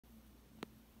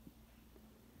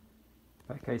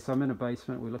Okay, so I'm in a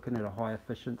basement. We're looking at a high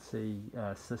efficiency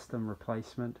system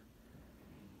replacement.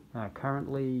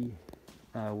 Currently,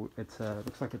 looks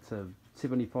like it's a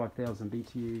 75,000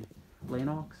 BTU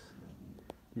Lennox.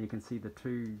 And you can see the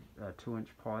two 2-inch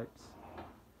pipes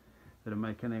that are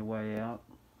making their way out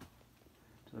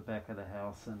to the back of the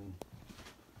house. And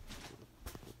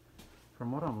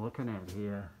from what I'm looking at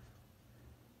here,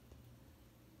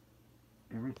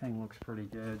 everything looks pretty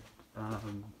good.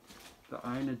 The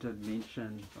owner did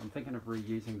mention, I'm thinking of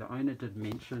reusing, the owner did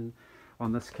mention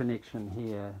on this connection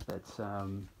here that's you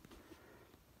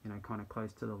know, kind of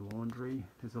close to the laundry,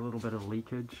 there's a little bit of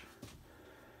leakage.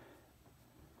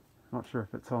 Not sure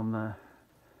if it's on the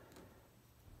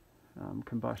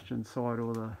combustion side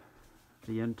or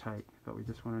the intake, but we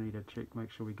just want to need to check, make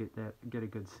sure we get a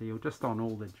good seal just on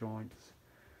all the joints.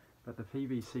 But the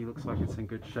PVC looks like it's in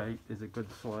good shape. There's a good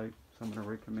slope, so I'm going to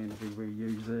recommend we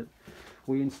reuse it.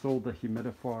 We installed the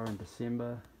humidifier in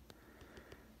December.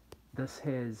 This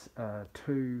has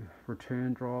 2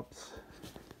 return drops.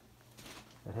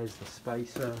 It has the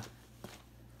spacer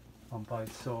on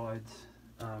both sides.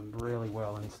 Really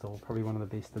well installed, probably one of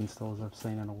the best installs I've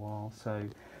seen in a while. So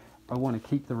I want to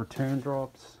keep the return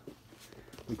drops.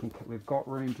 We've got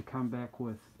room to come back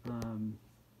with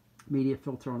media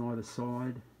filter on either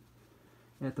side.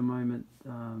 At the moment,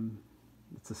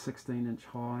 it's a 16-inch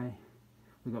high.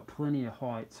 We've got plenty of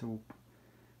height, so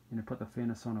we'll put the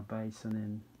furnace on a base and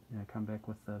then come back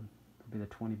with probably the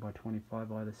 20 by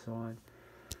 25 either side.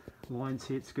 Line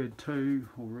set's good too.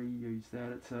 We'll reuse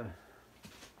that. It's a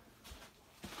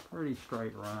pretty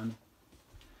straight run.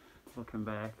 Looking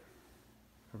back,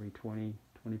 probably 20,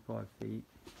 25 feet.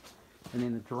 And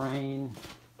then the drain.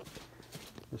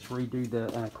 Just redo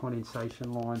the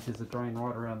condensation lines. There's a drain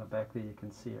right around the back there. You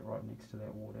can see it right next to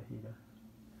that water heater.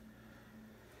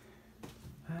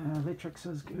 Electrics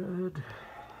is good.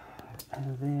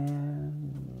 And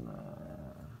then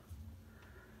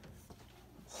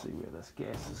let's see where this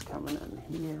gas is coming in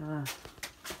here.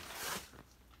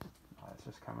 Oh, it's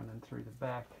just coming in through the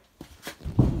back.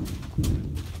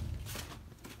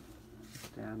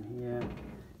 Down here. You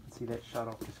can see that shut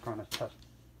off just kind of tucked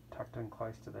in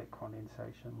close to that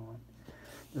condensation line.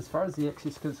 As far as the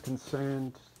access is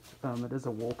concerned, it is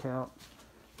a walkout.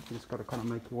 You just got to kind of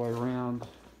make your way around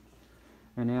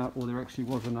and out. Well, there actually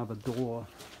was another door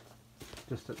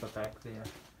just at the back there,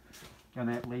 and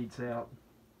that leads out.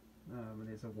 And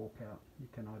there's a walkout. You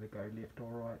can either go left or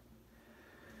right.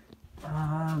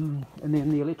 And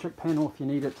then the electric panel, if you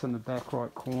need it, it's in the back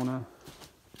right corner.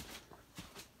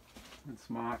 It's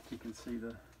marked. You can see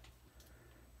the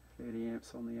 30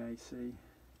 amps on the AC.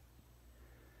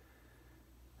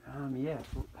 Yeah,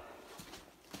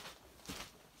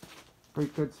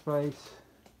 pretty good space.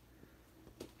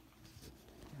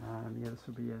 Yeah, this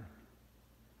will be a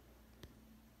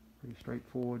pretty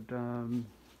straightforward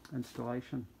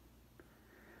installation.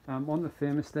 On the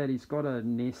thermostat, he's got a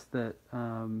Nest that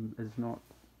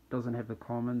doesn't have the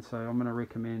common, so I'm going to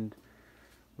recommend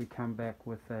we come back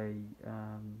with a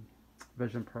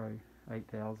Vision Pro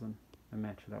 8000 and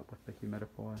match it up with the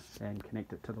humidifier and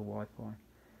connect it to the Wi-Fi.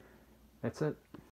 That's it.